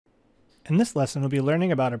In this lesson, we'll be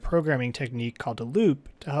learning about a programming technique called a loop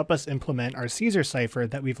to help us implement our Caesar cipher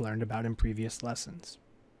that we've learned about in previous lessons.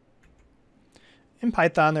 In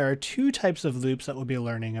Python, there are two types of loops that we'll be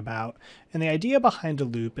learning about, and the idea behind a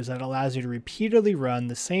loop is that it allows you to repeatedly run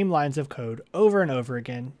the same lines of code over and over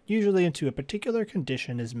again, usually until a particular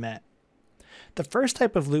condition is met. The first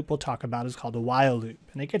type of loop we'll talk about is called a while loop,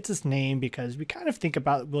 and it gets its name because we kind of think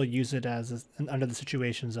about we'll use it as under the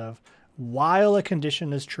situations of while a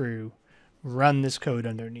condition is true, run this code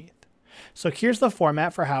underneath. So here's the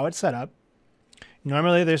format for how it's set up.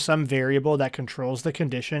 Normally there's some variable that controls the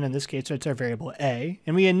condition. In this case, it's our variable a,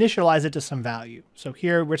 and we initialize it to some value. So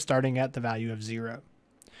here we're starting at the value of 0.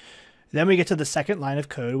 Then we get to the second line of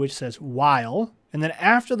code, which says while, and then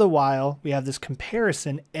after the while, we have this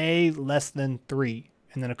comparison a less than 3,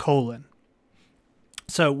 and then a colon.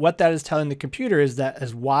 So what that is telling the computer is that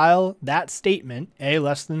as while that statement, a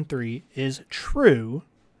less than 3, is true,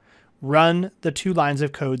 run the two lines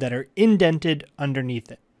of code that are indented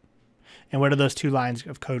underneath it. And what are those two lines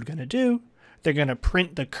of code going to do? They're going to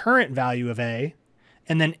print the current value of a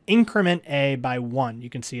and then increment a by 1. You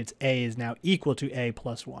can see its a is now equal to a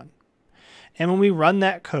plus 1. And when we run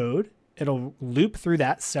that code, it'll loop through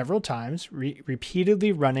that several times,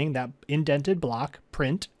 repeatedly running that indented block,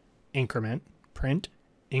 print, increment,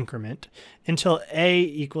 until a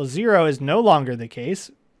equals 0 is no longer the case.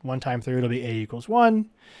 One time through, it'll be a equals 1.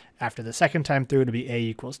 After the second time through, it'll be a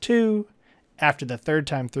equals 2. After the third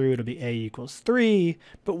time through, it'll be a equals 3.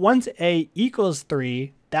 But once a equals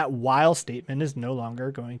 3, that while statement is no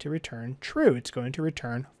longer going to return true. It's going to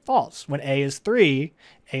return false. When a is 3,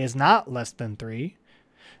 a is not less than 3.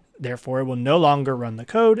 Therefore, it will no longer run the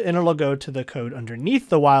code, and it'll go to the code underneath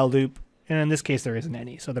the while loop. And in this case, there isn't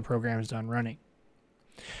any, so the program is done running.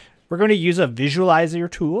 We're going to use a visualizer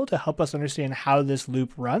tool to help us understand how this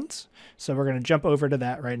loop runs. So we're going to jump over to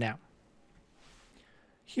that right now.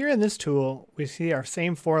 Here in this tool, we see our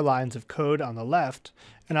same 4 lines of code on the left,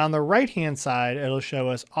 and on the right-hand side, it'll show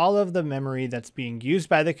us all of the memory that's being used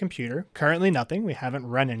by the computer. Currently nothing, we haven't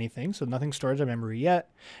run anything, so nothing stores our memory yet.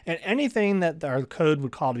 And anything that our code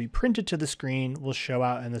would call to be printed to the screen will show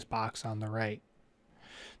out in this box on the right.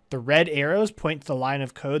 The red arrows point to the line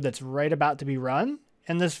of code that's right about to be run,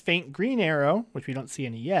 and this faint green arrow, which we don't see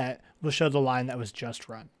any yet, will show the line that was just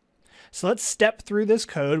run. So let's step through this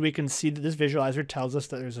code. We can see that this visualizer tells us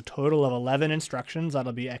that there's a total of 11 instructions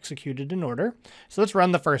that'll be executed in order. So let's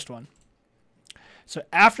run the first one. So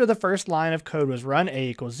after the first line of code was run, a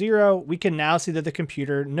equals 0, we can now see that the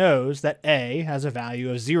computer knows that a has a value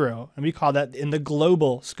of 0. And we call that in the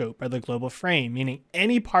global scope or the global frame, meaning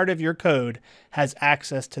any part of your code has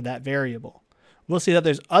access to that variable. We'll see that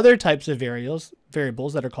there's other types of variables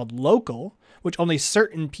that are called local, which only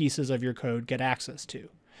certain pieces of your code get access to.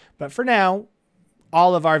 But for now,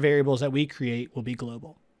 all of our variables that we create will be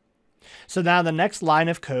global. So now the next line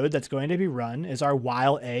of code that's going to be run is our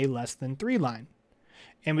while a less than 3 line.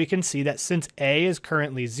 And we can see that since a is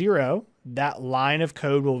currently 0, that line of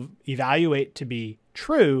code will evaluate to be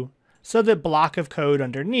true, so the block of code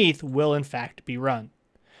underneath will in fact be run.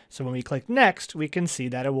 So when we click next, we can see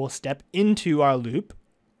that it will step into our loop.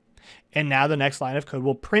 And now the next line of code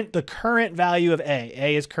will print the current value of a.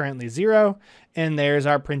 A is currently 0, and there's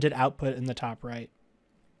our printed output in the top right.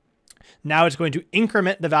 Now it's going to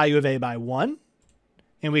increment the value of a by 1,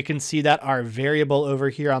 and we can see that our variable over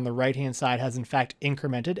here on the right-hand side has in fact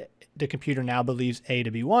incremented. The computer now believes a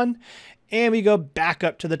to be 1, and we go back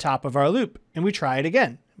up to the top of our loop, and we try it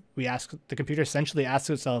again. The computer essentially asks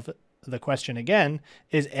itself the question again,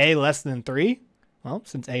 is a less than 3? Well,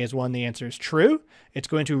 since a is 1, the answer is true. It's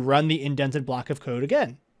going to run the indented block of code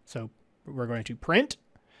again. So we're going to print,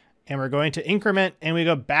 and we're going to increment, and we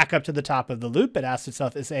go back up to the top of the loop. It asks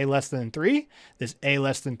itself, is a less than 3? This a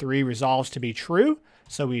less than 3 resolves to be true.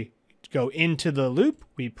 So we go into the loop,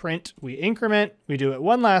 we print, we increment, we do it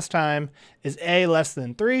one last time. Is a less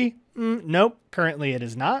than 3? Nope, currently it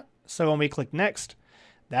is not. So when we click next,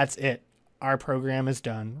 that's it. Our program is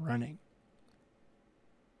done running.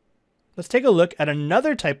 Let's take a look at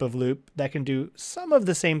another type of loop that can do some of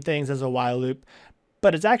the same things as a while loop,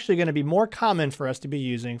 but it's actually going to be more common for us to be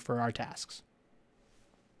using for our tasks.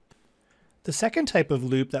 The second type of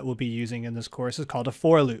loop that we'll be using in this course is called a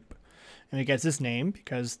for loop. And it gets this name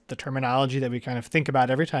because the terminology that we kind of think about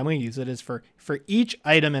every time we use it is for each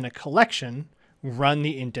item in a collection, run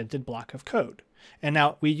the indented block of code. And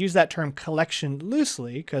now we use that term collection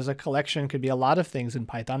loosely because a collection could be a lot of things in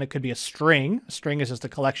Python. It could be a string. A string is just a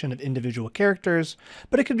collection of individual characters,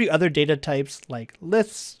 but it could be other data types like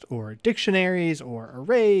lists or dictionaries or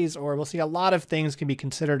arrays, or we'll see a lot of things can be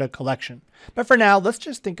considered a collection. But for now, let's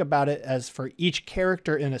just think about it as for each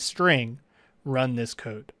character in a string, run this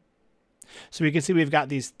code. So we can see we've got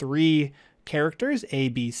these three characters, A,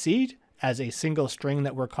 B, C, as a single string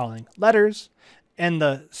that we're calling letters. And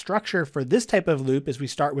the structure for this type of loop is we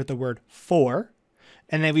start with the word for,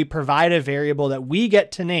 and then we provide a variable that we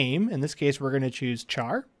get to name. In this case, we're going to choose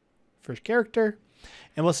char, first character,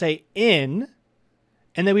 and we'll say in,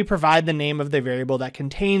 and then we provide the name of the variable that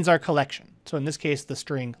contains our collection. So in this case, the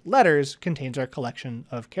string letters contains our collection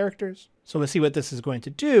of characters. So let's see what this is going to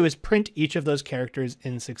do is print each of those characters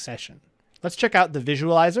in succession. Let's check out the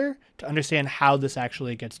visualizer to understand how this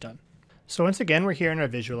actually gets done. So once again, we're here in our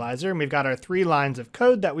visualizer, and we've got our 3 lines of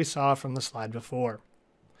code that we saw from the slide before.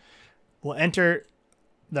 We'll enter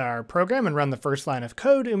our program and run the first line of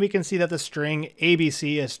code, and we can see that the string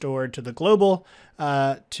ABC is stored to the global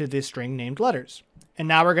to the string named letters. And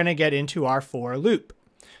now we're going to get into our for loop.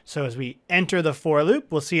 So as we enter the for loop,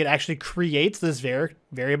 we'll see it actually creates this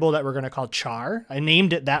variable that we're going to call char. I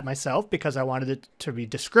named it that myself because I wanted it to be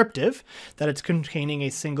descriptive, that it's containing a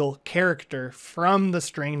single character from the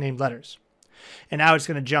string named letters. And now it's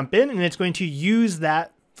going to jump in and it's going to use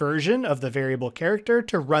that version of the variable character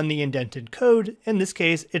to run the indented code. In this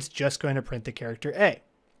case, it's just going to print the character A.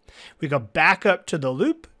 We go back up to the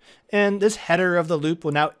loop, and this header of the loop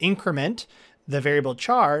will now increment the variable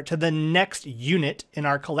char to the next unit in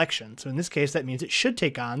our collection. So in this case, that means it should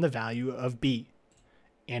take on the value of B.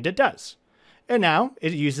 And it does. And now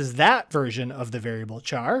it uses that version of the variable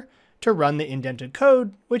char to run the indented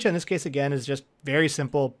code, which in this case, again, is just very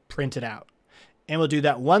simple, print it out. And we'll do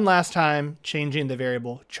that one last time, changing the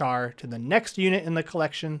variable char to the next unit in the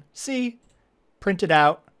collection, C, print it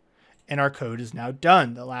out, and our code is now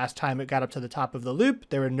done. The last time it got up to the top of the loop,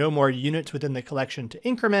 there were no more units within the collection to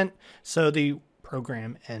increment, so the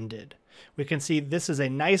program ended. We can see this is a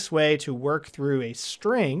nice way to work through a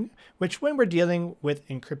string, which when we're dealing with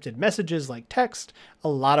encrypted messages like text, a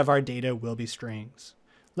lot of our data will be strings.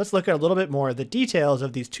 Let's look at a little bit more of the details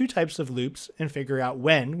of these 2 types of loops and figure out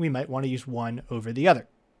when we might want to use one over the other.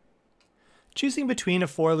 Choosing between a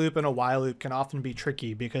for loop and a while loop can often be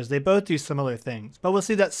tricky because they both do similar things, but we'll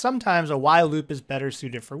see that sometimes a while loop is better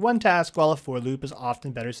suited for one task while a for loop is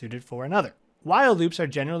often better suited for another. While loops are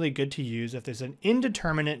generally good to use if there's an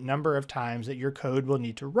indeterminate number of times that your code will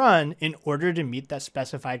need to run in order to meet that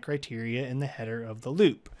specified criteria in the header of the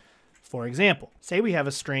loop. For example, say we have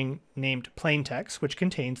a string named plaintext which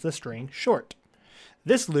contains the string short.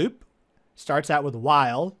 This loop starts out with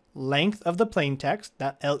while length of the plaintext,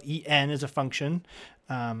 that len is a function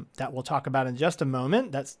that we'll talk about in just a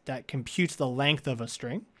moment. That computes the length of a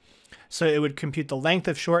string. So it would compute the length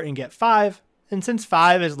of short and get 5. And since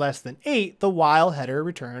 5 is less than 8, the while header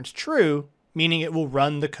returns true, meaning it will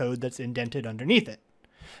run the code that's indented underneath it.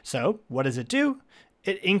 So what does it do?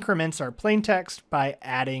 It increments our plaintext by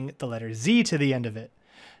adding the letter Z to the end of it.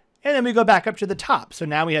 And then we go back up to the top. So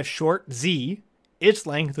now we have short Z. Its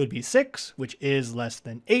length would be 6, which is less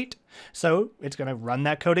than 8. So it's going to run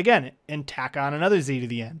that code again and tack on another Z to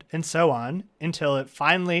the end, and so on until it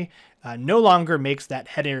finally no longer makes that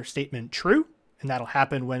header statement true. And that'll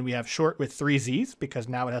happen when we have short with 3 Z's because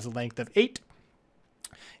now it has a length of 8.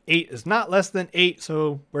 8 is not less than 8,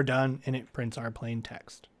 so we're done, and it prints our plain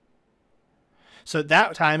text. So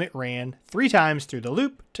that time it ran 3 times through the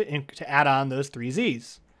loop to add on those 3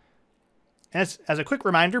 Z's. As a quick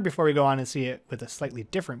reminder, before we go on and see it with a slightly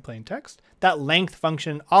different plain text, that length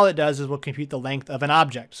function, all it does is will compute the length of an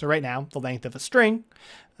object. So right now, the length of a string,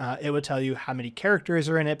 it would tell you how many characters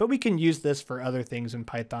are in it, but we can use this for other things in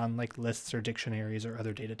Python like lists or dictionaries or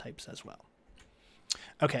other data types as well.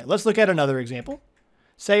 Okay, let's look at another example.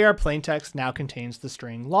 Say our plain text now contains the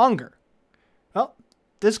string longer. Well,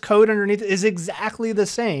 this code underneath is exactly the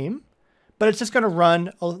same, but it's just going to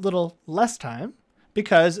run a little less time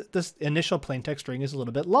because this initial plaintext string is a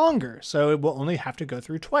little bit longer, so it will only have to go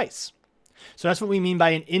through twice. So that's what we mean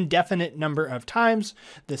by an indefinite number of times.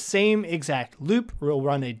 The same exact loop will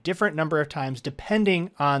run a different number of times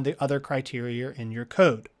depending on the other criteria in your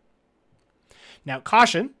code. Now,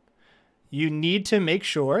 caution, you need to make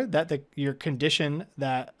sure that your condition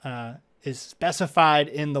that is specified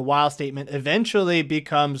in the while statement eventually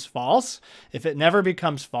becomes false. If it never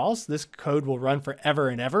becomes false, this code will run forever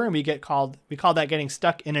and ever, and we call that getting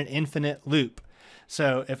stuck in an infinite loop.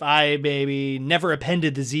 So if I maybe never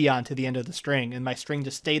appended the Z onto the end of the string and my string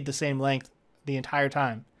just stayed the same length the entire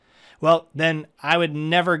time, well, then I would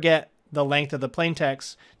never get the length of the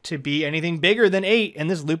plaintext to be anything bigger than 8, and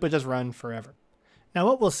this loop would just run forever. Now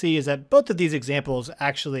what we'll see is that both of these examples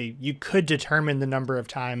actually, you could determine the number of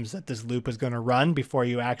times that this loop is going to run before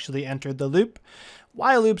you actually entered the loop.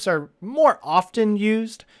 While loops are more often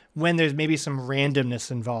used when there's maybe some randomness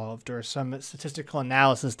involved or some statistical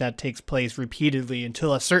analysis that takes place repeatedly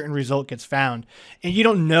until a certain result gets found. And you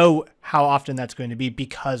don't know how often that's going to be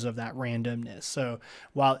because of that randomness. So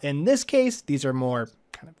while in this case, these are more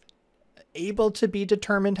kind of able to be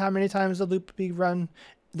determined how many times the loop will be run,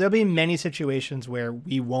 there'll be many situations where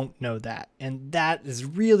we won't know that. And that is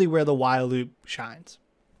really where the while loop shines.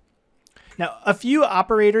 Now, a few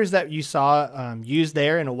operators that you saw used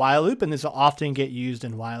there in a while loop, and this will often get used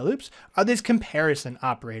in while loops, are these comparison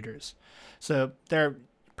operators. So they're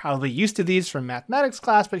probably used to these from mathematics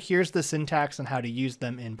class, but here's the syntax on how to use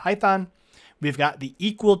them in Python. We've got the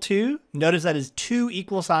equal to. Notice that is 2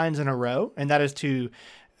 equal signs in a row, and that is to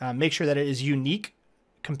make sure that it is unique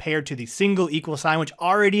compared to the single equal sign, which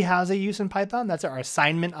already has a use in Python. That's our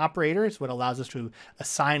assignment operator. It's what allows us to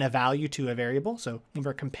assign a value to a variable. So when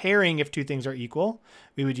we're comparing if 2 things are equal,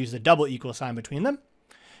 we would use the double equal sign between them.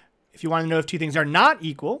 If you want to know if 2 things are not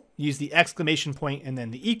equal, use the exclamation point and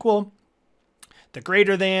then the equal. The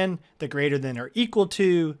greater than or equal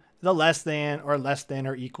to, the less than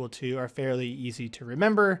or equal to are fairly easy to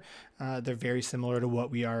remember. They're very similar to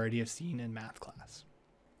what we already have seen in math class.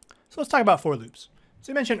 So let's talk about for loops.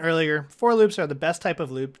 So I mentioned earlier, for loops are the best type of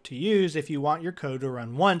loop to use if you want your code to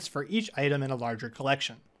run once for each item in a larger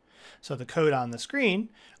collection. So the code on the screen,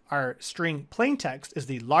 our string plaintext is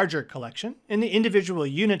the larger collection, and the individual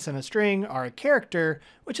units in a string are a character,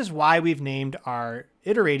 which is why we've named our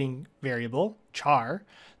iterating variable, char,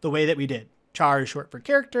 the way that we did. Char is short for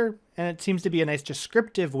character, and it seems to be a nice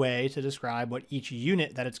descriptive way to describe what each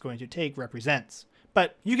unit that it's going to take represents.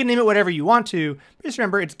 But you can name it whatever you want to, but just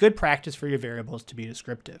remember it's good practice for your variables to be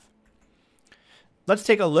descriptive. Let's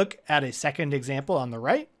take a look at a second example on the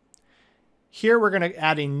right. Here we're going to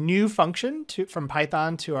add a new function from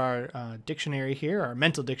Python to our dictionary here, our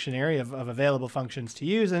mental dictionary of available functions to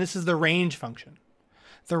use, and this is the range function.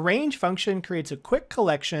 The range function creates a quick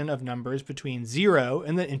collection of numbers between 0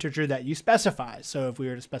 and the integer that you specify. So if we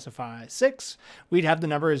were to specify 6, we'd have the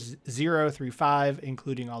numbers 0 through 5,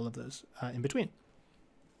 including all of those in between.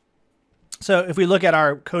 So if we look at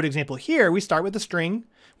our code example here, we start with a string,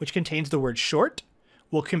 which contains the word short.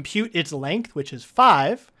 We'll compute its length, which is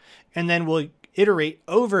 5, and then we'll iterate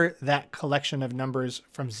over that collection of numbers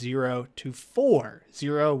from 0 to 4.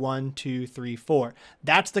 0, 1, 2, 3, 4.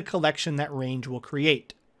 That's the collection that range will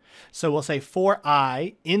create. So we'll say for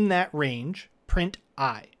I in that range, print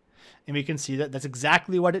I. And we can see that that's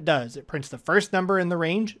exactly what it does. It prints the first number in the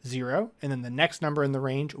range, 0, and then the next number in the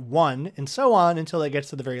range, 1, and so on until it gets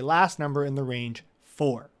to the very last number in the range,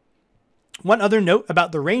 4. One other note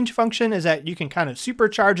about the range function is that you can kind of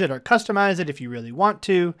supercharge it or customize it if you really want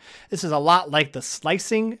to. This is a lot like the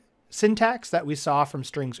slicing syntax that we saw from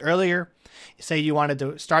strings earlier. Say you wanted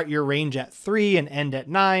to start your range at 3 and end at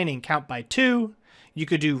 9 and count by 2. You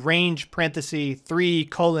could do range parenthesis 3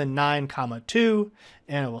 colon 9 comma 2,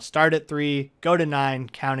 and it will start at 3, go to 9,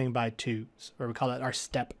 counting by 2, or we call that our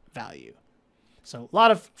step value. So a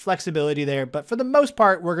lot of flexibility there, but for the most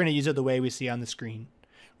part, we're going to use it the way we see on the screen.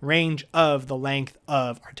 Range of the length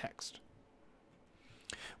of our text.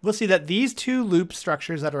 We'll see that these two loop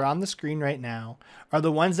structures that are on the screen right now are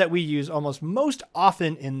the ones that we use almost most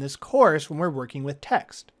often in this course when we're working with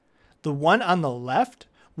text. The one on the left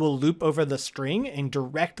will loop over the string and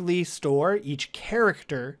directly store each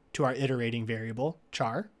character to our iterating variable,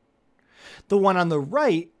 char. The one on the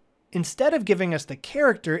right, instead of giving us the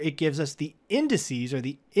character, it gives us the indices or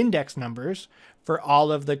the index numbers for all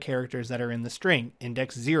of the characters that are in the string.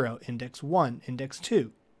 Index 0, index 1, index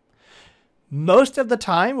 2. Most of the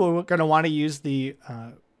time, we're going to want to use the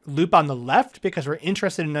loop on the left because we're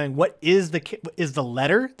interested in knowing what is the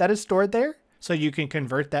letter that is stored there. So you can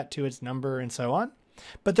convert that to its number and so on.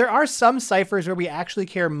 But there are some ciphers where we actually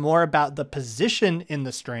care more about the position in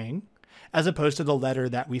the string as opposed to the letter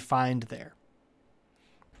that we find there.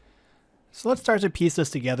 So let's start to piece this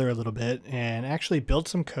together a little bit and actually build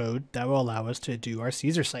some code that will allow us to do our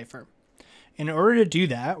Caesar cipher. In order to do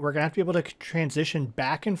that, we're going to have to be able to transition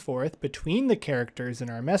back and forth between the characters in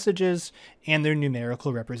our messages and their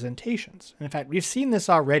numerical representations. And in fact, we've seen this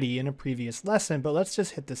already in a previous lesson, but let's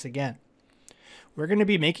just hit this again. We're going to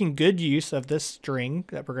be making good use of this string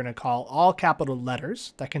that we're going to call all capital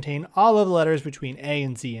letters that contain all of the letters between A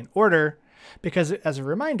and Z in order, because as a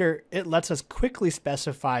reminder, it lets us quickly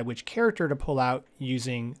specify which character to pull out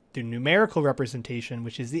using the numerical representation,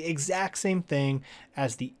 which is the exact same thing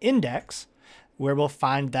as the index, where we'll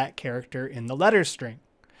find that character in the letters string.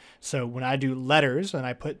 So when I do letters and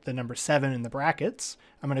I put the number 7 in the brackets,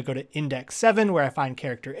 I'm going to go to index 7 where I find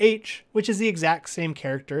character H, which is the exact same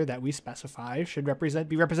character that we specify should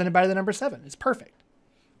be represented by the number 7. It's perfect.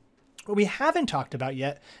 What we haven't talked about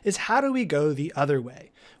yet is how do we go the other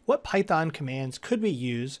way? What Python commands could we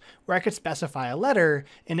use where I could specify a letter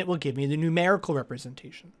and it will give me the numerical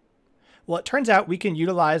representation? Well, it turns out we can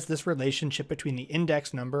utilize this relationship between the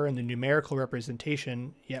index number and the numerical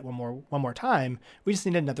representation yet one more time. We just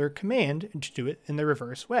need another command to do it in the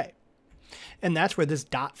reverse way. And that's where this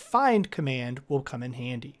 .find command will come in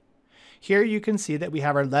handy. Here you can see that we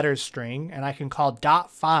have our letters string, and I can call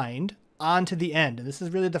 .find onto the end. And this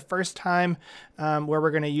is really the first time where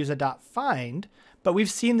we're going to use a .find. But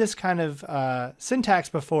we've seen this kind of syntax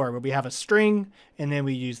before where we have a string and then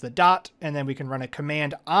we use the dot and then we can run a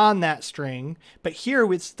command on that string. But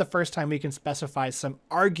here it's the first time we can specify some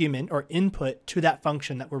argument or input to that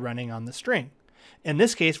function that we're running on the string. In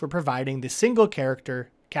this case, we're providing the single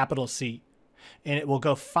character capital C. And it will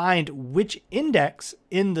go find which index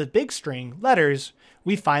in the big string letters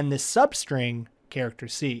we find this substring character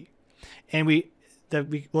C. And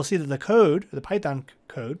we'll see that the code, the Python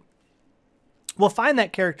code, we'll find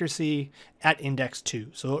that character C at index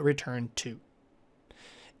 2, so it'll return 2.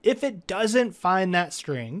 If it doesn't find that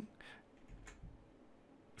string,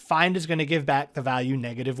 find is going to give back the value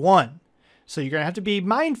 -1. So you're going to have to be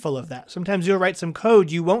mindful of that. Sometimes you'll write some code,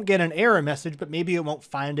 you won't get an error message, but maybe it won't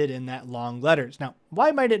find it in that long letters. Now,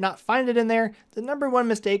 why might it not find it in there? The number one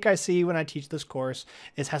mistake I see when I teach this course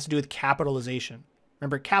has to do with capitalization.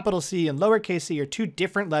 Remember, capital C and lowercase c are two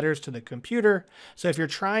different letters to the computer. So if you're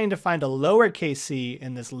trying to find a lowercase c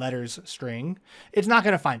in this letters string, it's not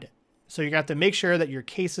going to find it. So you got to make sure that your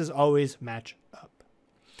cases always match up.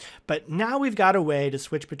 But now we've got a way to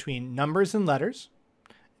switch between numbers and letters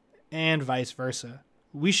and vice versa.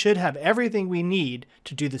 We should have everything we need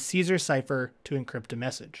to do the Caesar cipher to encrypt a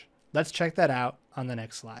message. Let's check that out on the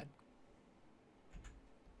next slide.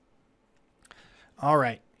 All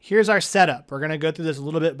right. Here's our setup. We're going to go through this a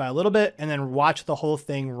little bit by a little bit and then watch the whole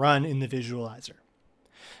thing run in the visualizer.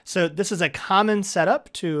 So this is a common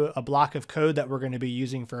setup to a block of code that we're going to be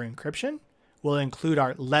using for encryption. We'll include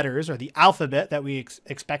our letters or the alphabet that we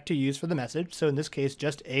expect to use for the message. So in this case,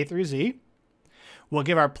 just A through Z. We'll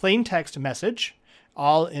give our plain text message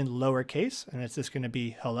all in lowercase, and it's just going to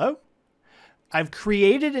be hello. I've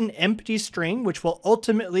created an empty string, which will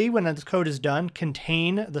ultimately, when this code is done,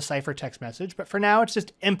 contain the ciphertext message. But for now, it's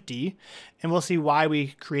just empty. And we'll see why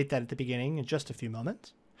we create that at the beginning in just a few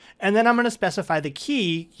moments. And then I'm going to specify the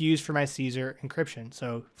key used for my Caesar encryption.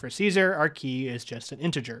 So for Caesar, our key is just an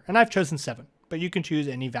integer. And I've chosen 7, but you can choose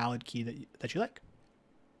any valid key that you like.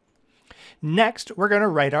 Next, we're going to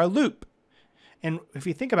write our loop. And if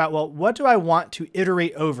you think about, well, what do I want to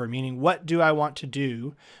iterate over? Meaning, what do I want to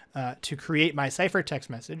do to create my ciphertext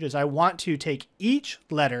message? Is I want to take each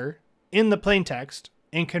letter in the plain text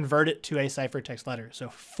and convert it to a ciphertext letter. So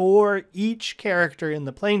for each character in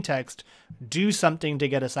the plain text, do something to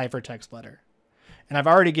get a ciphertext letter. And I've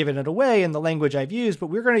already given it away in the language I've used, but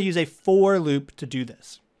we're going to use a for loop to do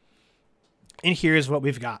this. And here's what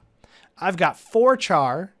we've got. I've got for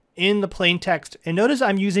char in the plain text, and notice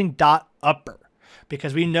I'm using .upper.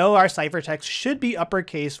 Because we know our ciphertext should be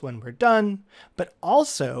uppercase when we're done, but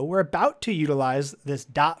also we're about to utilize this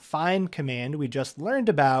 .find command we just learned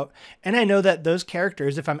about, and I know that those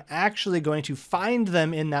characters, if I'm actually going to find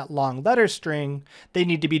them in that long letter string, they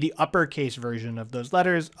need to be the uppercase version of those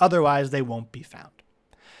letters, otherwise they won't be found.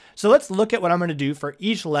 So let's look at what I'm going to do for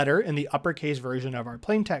each letter in the uppercase version of our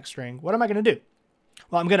plain text string. What am I going to do?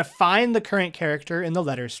 Well, I'm going to find the current character in the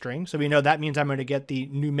letters string. So we know that means I'm going to get the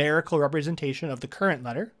numerical representation of the current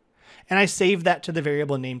letter. And I save that to the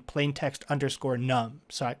variable named plaintext_num.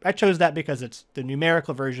 So I chose that because it's the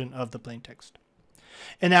numerical version of the plaintext.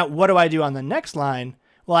 And now what do I do on the next line?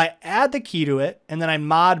 Well, I add the key to it, and then I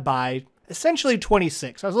mod by essentially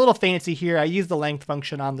 26. I was a little fancy here. I use the length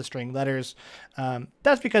function on the string letters.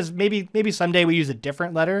 That's because maybe someday we use a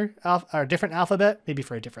different letter or different alphabet, maybe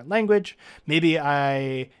for a different language. Maybe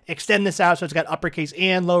I extend this out so it's got uppercase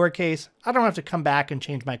and lowercase. I don't have to come back and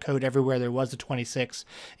change my code everywhere there was a 26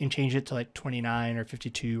 and change it to like 29 or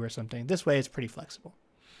 52 or something. This way it's pretty flexible.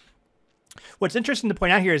 What's interesting to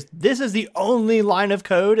point out here is this is the only line of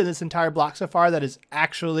code in this entire block so far that is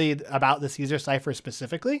actually about the Caesar cipher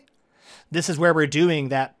specifically. This is where we're doing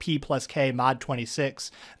that P plus K mod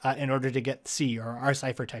 26 in order to get C, or our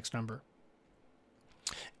ciphertext number.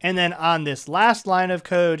 And then on this last line of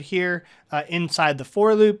code here, inside the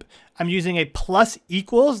for loop, I'm using a plus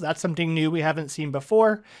equals. That's something new we haven't seen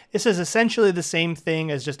before. This is essentially the same thing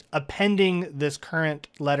as just appending this current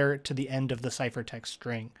letter to the end of the ciphertext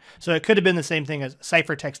string. So it could have been the same thing as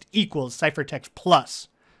ciphertext equals ciphertext plus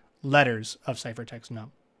letters of ciphertext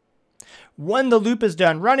num. When the loop is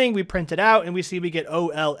done running, we print it out and we see we get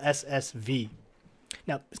OLSSV.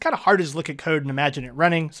 Now, it's kind of hard to just look at code and imagine it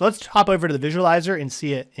running, so let's hop over to the visualizer and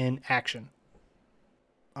see it in action.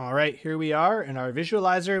 All right, here we are in our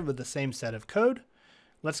visualizer with the same set of code.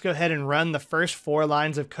 Let's go ahead and run the first 4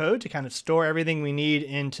 lines of code to kind of store everything we need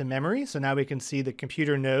into memory. So now we can see the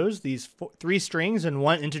computer knows these 3 strings and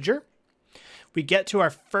 1 integer. We get to our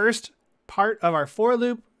first part of our for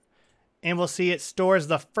loop, and we'll see it stores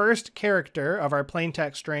the first character of our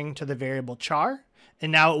plaintext string to the variable char.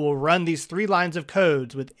 And now it will run these 3 lines of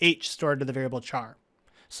codes with h stored to the variable char.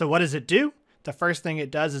 So what does it do? The first thing it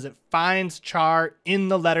does is it finds char in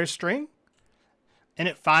the letter string, and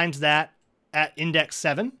it finds that at index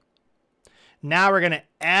 7. Now we're going to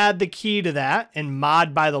add the key to that and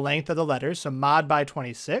mod by the length of the letters. So mod by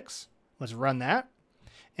 26. Let's run that.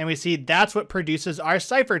 And we see that's what produces our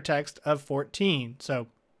ciphertext of 14. So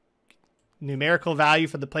numerical value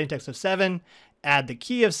for the plaintext of 7, add the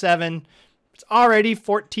key of 7. It's already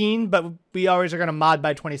 14, but we always are going to mod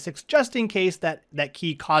by 26 just in case that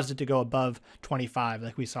key caused it to go above 25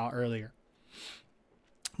 like we saw earlier.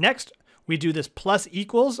 Next, we do this plus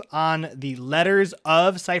equals on the letters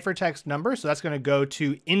of ciphertext number. So that's going to go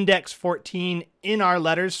to index 14 in our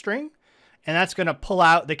letters string. And that's going to pull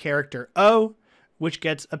out the character O, which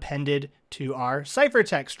gets appended to our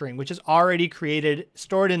ciphertext string, which is already created,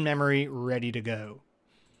 stored in memory, ready to go.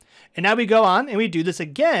 And now we go on and we do this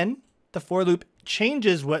again. The for loop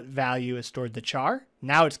changes what value is stored to char.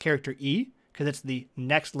 Now it's character E, because it's the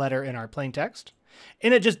next letter in our plaintext.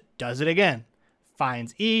 And it just does it again.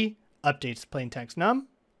 Finds E, updates plaintext num,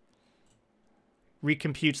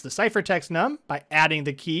 recomputes the ciphertext num by adding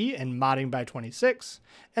the key and modding by 26,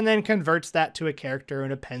 and then converts that to a character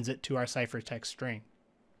and appends it to our ciphertext string.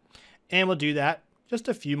 And we'll do that just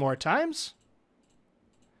a few more times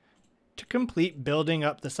to complete building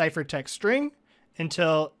up the ciphertext string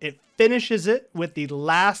until it finishes it with the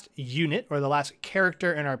last unit or the last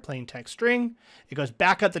character in our plaintext string. It goes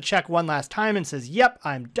back up the check one last time and says, yep,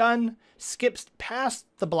 I'm done. Skips past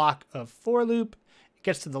the block of for loop. It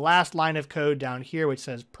gets to the last line of code down here, which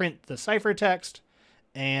says print the ciphertext.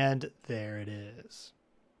 And there it is.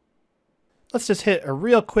 Let's just hit a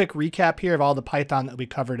real quick recap here of all the Python that we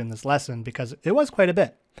covered in this lesson, because it was quite a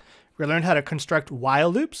bit. We learned how to construct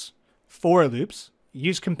while loops, for loops,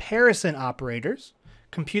 use comparison operators,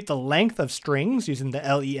 compute the length of strings using the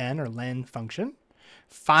len or len function,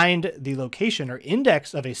 find the location or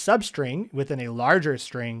index of a substring within a larger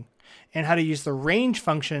string, and how to use the range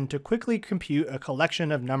function to quickly compute a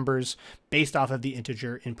collection of numbers based off of the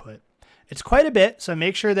integer input. It's quite a bit, so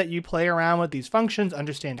make sure that you play around with these functions,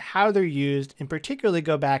 understand how they're used, and particularly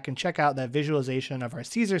go back and check out that visualization of our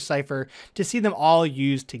Caesar cipher to see them all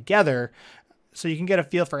used together, so you can get a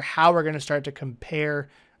feel for how we're going to start to compare,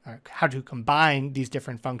 how to combine these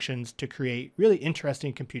different functions to create really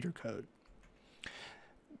interesting computer code.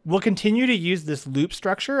 We'll continue to use this loop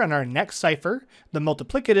structure on our next cipher, the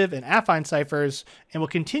multiplicative and affine ciphers, and we'll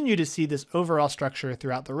continue to see this overall structure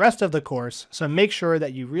throughout the rest of the course, so make sure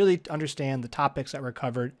that you really understand the topics that were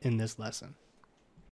covered in this lesson.